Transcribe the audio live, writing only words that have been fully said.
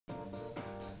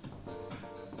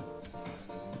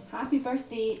Happy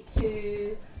birthday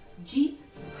to Jeep.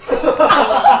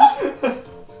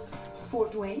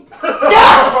 Fort Wayne.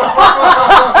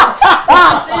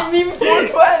 She mean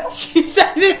 420. She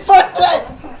said me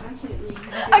 420.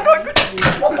 I got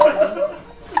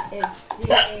It's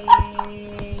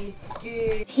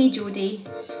good. Hey Jodie.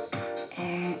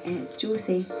 And it's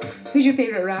Josie. Who's your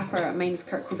favourite rapper? Mine's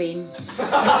Kurt Cobain.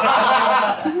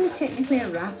 Is he really technically a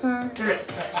rapper?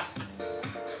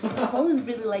 I've always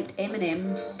really liked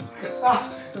Eminem.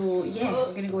 So yeah,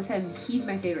 I'm gonna go with him. He's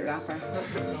my favourite rapper.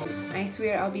 I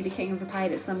swear I'll be the king of the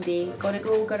pirates someday. Gotta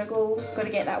go, gotta go, gotta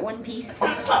get that One Piece.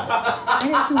 I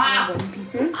don't know One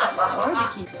Pieces or the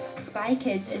keys. Spy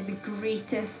Kids is the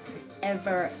greatest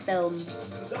ever film.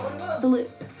 Bloop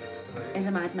is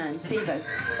a madman. Save us.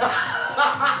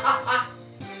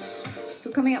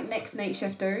 So coming up next, Night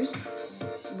Shifters,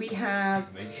 we have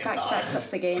back-to-back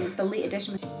clips again. It's the late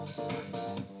edition.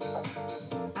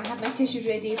 I have my tissues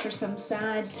ready for some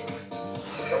sad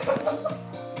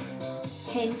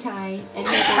hentai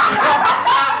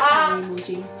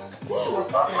emoji.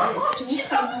 It's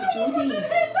so Jodie.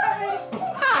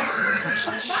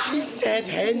 She said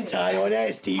hentai on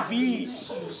STV.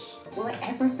 Will I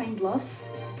ever find love?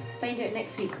 Find out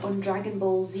next week on Dragon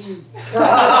Ball Z.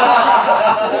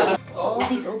 All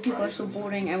these old people are so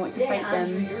boring, I want to fight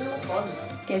them.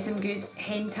 Get some good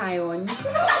hentai on.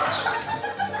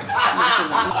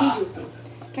 Hey Josie,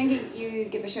 can you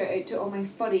give a shout out to all my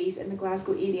furries in the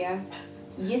Glasgow area?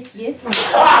 Yif yif.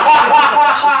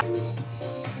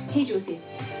 Hey Josie,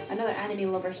 another anime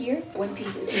lover here. One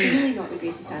Piece is really not the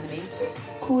greatest anime.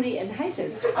 Cory in the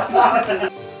houses.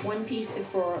 One Piece is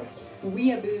for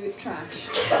weeaboo trash.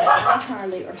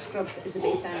 iCarly or Scrubs is the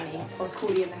best anime, or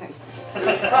Cory in the house.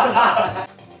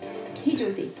 Hey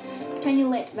Josie, can you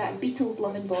let that Beatles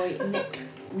loving boy Nick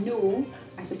know,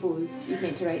 I suppose you've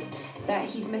meant to write, that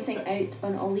he's missing out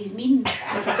on all these memes?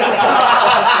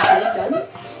 Done.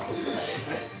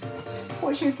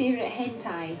 What's your favourite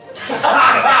hentai?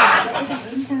 What is a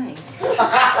hentai?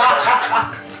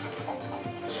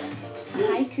 A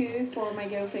haiku for my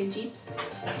girlfriend Jeeps.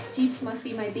 Jeeps must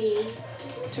be my bae.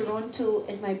 Toronto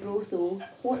is my bro though.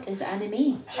 What is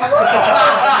anime?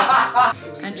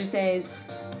 Andrew says,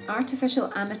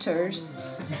 artificial amateurs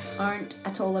aren't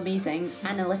at all amazing.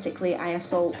 Analytically, I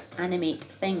assault animate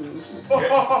things.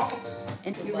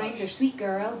 And your rhymes are sweet,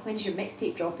 girl. When's your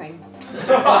mixtape dropping?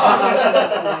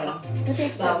 Maybe I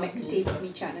could have a mixtape of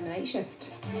me chatting in the night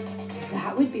shift.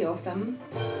 That would be awesome.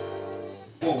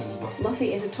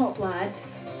 Luffy is a top lad,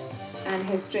 and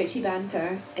his stretchy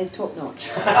banter is top notch.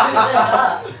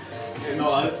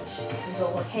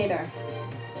 Heather,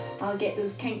 I'll get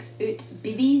those kinks out,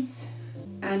 babies.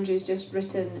 Andrew's just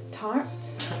written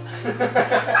tarts.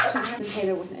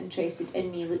 Heather wasn't interested in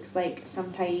me. Looks like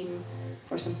some time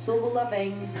for some solo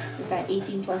loving with that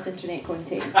 18+ internet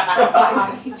content.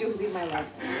 Josie, my love.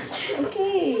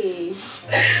 Okay,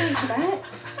 thanks for that.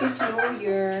 Good to know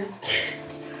you're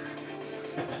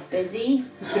busy.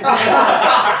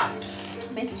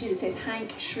 Message that says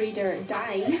Hank Schrader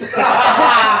dies.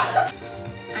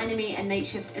 Anime and night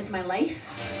shift is my life.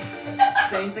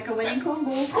 Sounds like a winning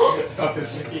combo.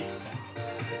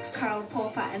 Carl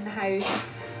Poppa in the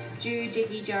house. Jew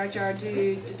Jiggy Jar Jar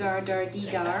Do Dar Dar Dee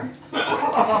Dar.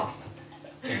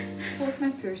 What's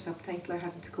my poor subtitler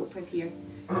having to cope with here?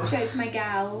 Shout out to my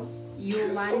gal,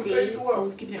 Yolande,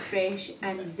 always keeping it fresh,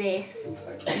 and Zeph,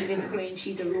 even when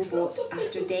she's a robot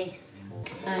after death.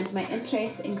 And my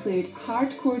interests include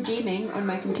hardcore gaming on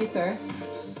my computer.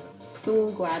 So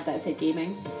glad that said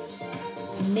gaming.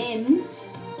 Memes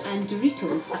and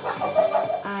Doritos.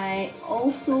 I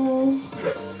also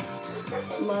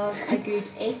love a good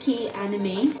eke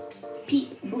anime.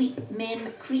 Peep, bleep,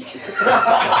 mem, creep.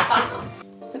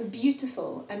 Some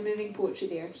beautiful and moving poetry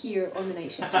there, here on the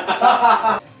Night Shift.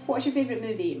 What's your favourite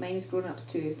movie? Mine is Grown Ups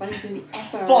 2. Funniest movie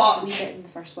ever. We did in the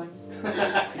first one.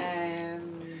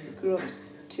 Grown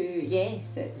Ups 2,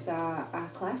 yes, it's a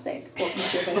classic.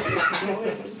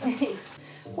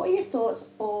 What are your thoughts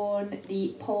on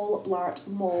the Paul Blart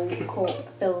Mall Cop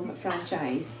film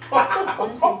franchise? I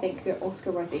honestly think they're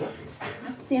Oscar worthy.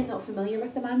 Say I'm not familiar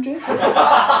with them, Andrew.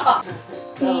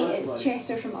 Hey, it's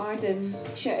Chester from Arden.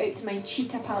 Shout out to my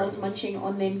cheetah pals munching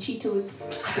on them Cheetos.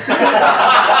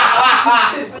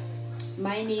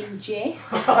 My name Jeff.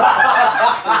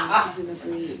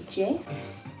 Presumably Jeff.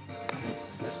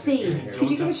 Say, could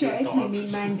you give a shout out to my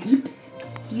main man Geeps?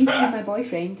 He used to be my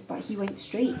boyfriend, but he went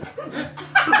straight.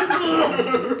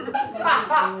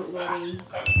 Don't worry.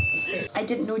 I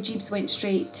didn't know Jeeps went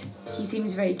straight. He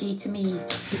seems very gay to me.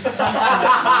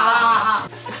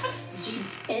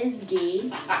 Jeeps is gay,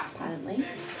 apparently.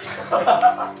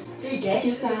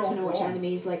 Feel sad when I watch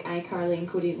animes like iCarly and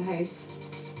Cody in the House.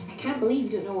 I can't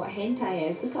believe you don't know what hentai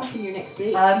is. Look it up in your next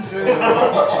break. Andrew!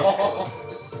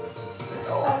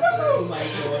 Oh my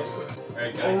god.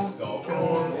 Alright guys, stop.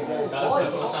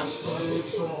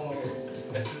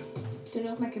 Don't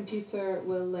know if my computer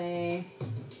will let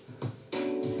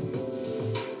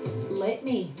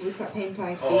me look up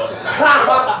hentai to be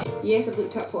fair. Yes, I've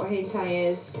looked up what hentai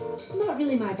is. Not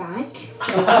really my bag.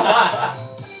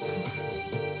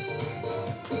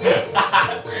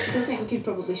 I don't think we could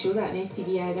probably show that in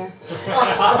STV either.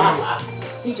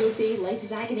 Hey Josie, life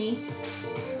is agony.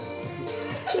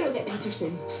 Sure, it'll get better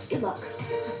soon. Good luck.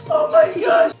 Oh my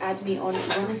god! Add me on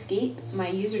One Escape.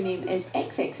 My username is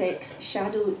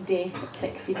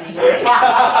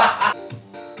XXXShadowDeath69.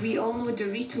 We all know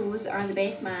Doritos are the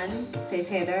best man, says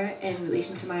Heather, in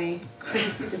relation to my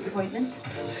crisp disappointment.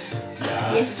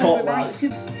 Yes, it's we're back to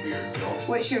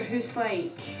what's your house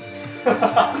like?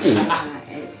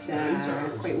 It's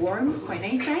quite warm, quite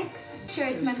nice, thanks.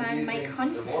 Shout out to my man Mike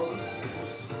Hunt.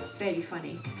 Very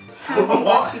funny.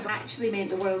 Happy actually meant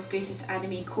the world's greatest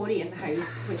anime Cory in the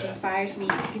house, which inspires me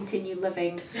to continue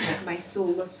living my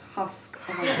soulless husk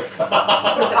of a life.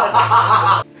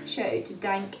 Shout out to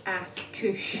dank ass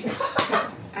Kush.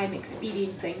 I'm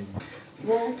experiencing.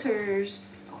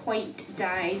 Walter's White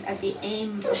dies at the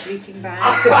end of Breaking Bad.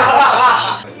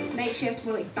 Night shift,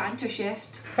 more like banter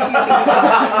shift. Shout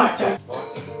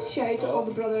out to all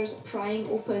the brothers prying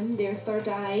open their third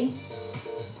eye.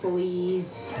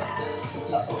 Please.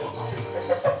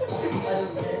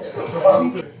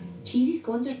 Cheesy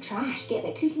scones are trash. Get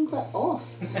that cooking clip off.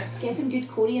 Get some good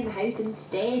Cory in the house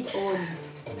instead on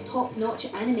top-notch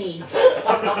anime.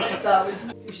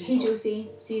 Hey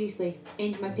Josie, seriously,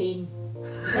 end my pain.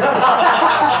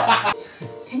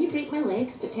 Can you break my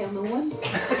legs but tell no one? No.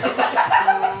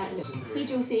 Hey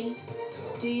Josie,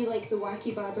 do you like the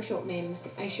wacky barbershop memes?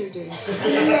 I sure do.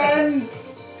 Memes!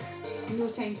 No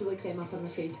time to look them up, I'm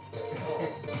afraid.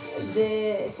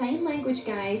 The sign language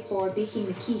guy for baking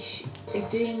the quiche is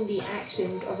doing the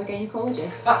actions of a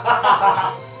gynecologist.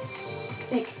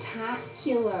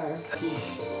 Spectacular.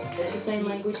 The sign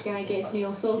language guy gets me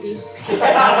all soggy.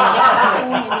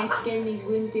 Falling in my skin, these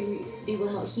wounds, they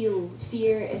will not heal.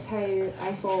 Fear is how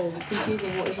I fall,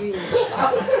 confusing what is real.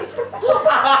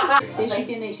 There should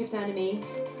be a night shift anime.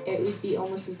 It would be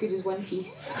almost as good as One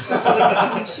Piece.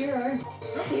 I'm sure.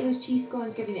 Okay, those cheese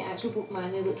scones giving the actual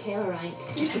Pokemon, they look hella rank.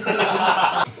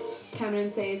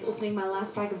 Cameron says, opening my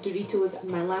last bag of Doritos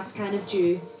and my last can of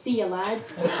Dew. See ya,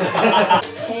 lads.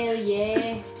 Hell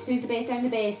yeah. Who's the best? I'm the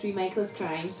best. Wee Michael is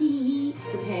crying. Hee hee.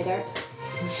 From Heather.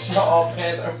 Shut up,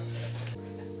 Heather.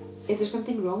 Is there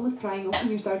something wrong with prying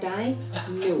open your third eye?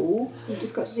 No. You've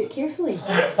just got to do it carefully.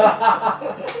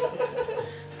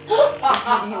 I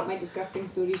can't help my disgusting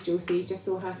stories, Josie. Just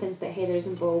so happens that Heather's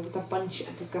involved with a bunch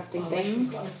of disgusting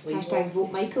things. Hashtag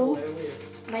vote Michael.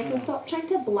 Michael, stop trying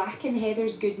to blacken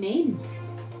Heather's good name.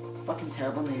 Fucking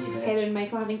terrible name, you bitch. Heather and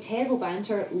Michael having terrible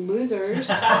banter. Losers.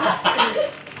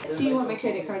 Do you want my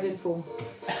credit card info?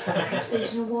 Actually,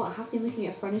 do you know what? I have been looking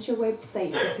at furniture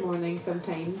websites this morning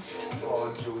sometimes.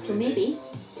 So maybe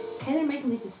Heather and Michael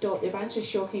need to stop. Their banter is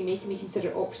shocking, making me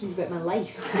consider options about my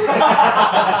life.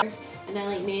 And I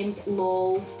like names,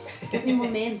 lol. Give me more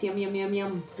names, yum yum yum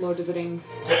yum. Lord of the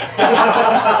Rings.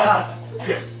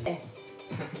 Yes.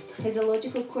 His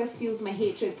illogical quiff fuels my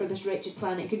hatred for this wretched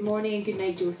planet. Good morning and good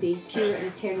night, Josie. Pure and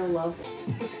eternal love.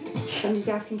 Somebody's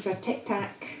asking for a tic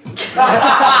tac.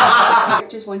 I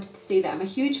just wanted to say that I'm a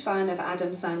huge fan of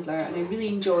Adam Sandler and I really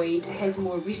enjoyed his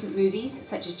more recent movies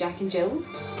such as Jack and Jill.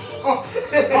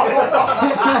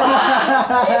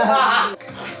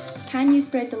 Can you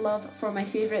spread the love for my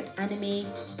favourite anime,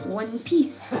 One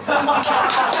Piece?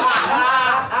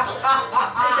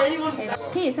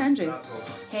 Hey, it's Andrew.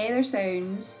 Heather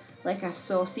sounds like a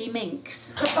saucy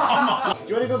minx. Do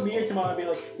you want to go meet her tomorrow and be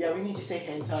like, yeah, we need to say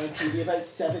hentai on TV about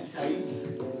 7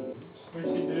 times?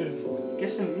 What'd she do?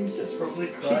 Give some memes that's probably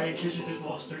crying because she just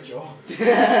lost her job.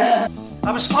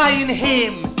 I was flying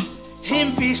home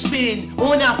for Spain,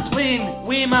 on a plane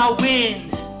with my Wayne.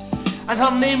 And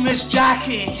her name was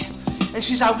Jackie, and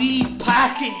she's a wee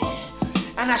packy.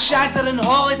 And I shagged her on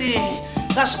holiday,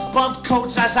 this bird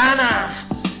called Susanna.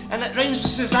 And it rhymes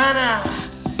with Susanna.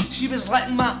 She was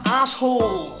licking my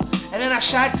asshole, and then I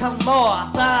shagged her more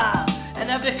at that. And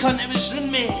every cunt that was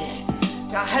round me,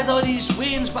 I had all these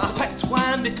wains, but I picked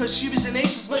one because she was the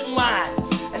nicest looking one.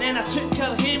 And then I took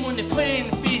her home on the plane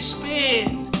for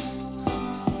Spain.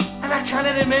 And I can't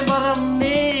remember her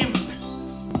name.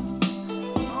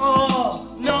 Oh,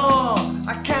 no,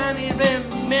 I can't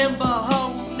remember her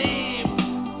name.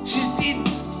 She's dead,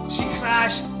 she cried.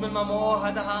 crashed when my mom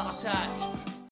had a heart attack.